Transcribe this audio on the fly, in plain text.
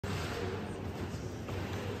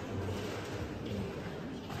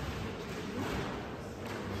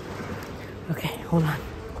Okay, hold on.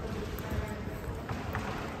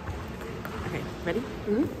 Okay, ready?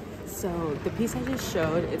 Mm-hmm. So the piece I just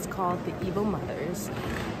showed, it's called The Evil Mothers.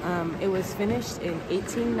 It was finished in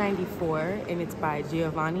 1894 and it's by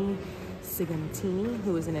Giovanni Sigantini,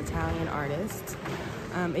 who is an Italian artist.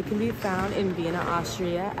 It can be found in Vienna,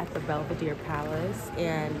 Austria at the Belvedere Palace,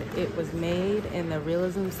 and it was made in the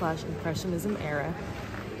Realism/Impressionism era.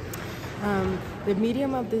 The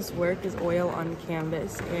medium of this work is oil on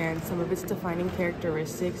canvas, and some of its defining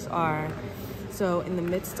characteristics are, so in the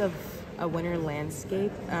midst of a winter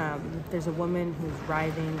landscape, there's a woman who's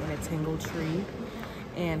writhing in a tangled tree,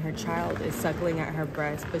 and her child is suckling at her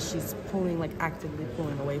breast, but she's actively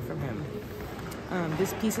pulling away from him.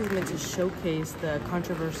 This piece is meant to showcase the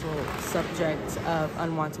controversial subject of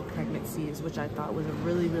unwanted pregnancies, which I thought was a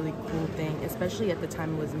really, really cool thing, especially at the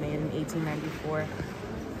time it was made in 1894.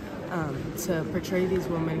 To portray these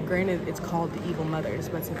women, granted it's called The Evil Mothers,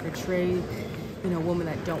 but to portray, women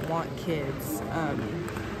that don't want kids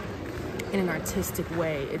in an artistic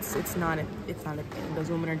way, it's not a thing. Those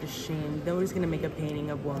women are just shamed. Nobody's gonna make a painting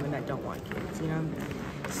of women that don't want kids,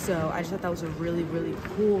 So I just thought that was a really, really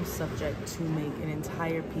cool subject to make an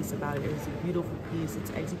entire piece about it. It was a beautiful piece.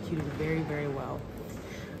 It's executed very, very well.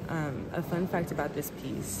 A fun fact about this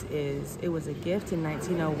piece is it was a gift in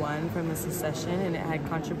 1901 from the Secession, and it had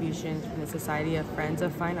contributions from the Society of Friends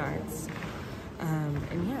of Fine Arts.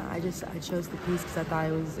 And yeah, I chose the piece because I thought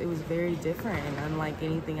it was very different and unlike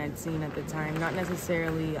anything I'd seen at the time. Not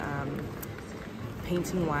necessarily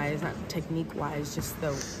painting wise, not technique wise, just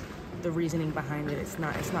the reasoning behind it. It's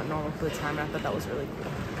not normal for the time, and I thought that was really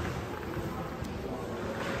cool.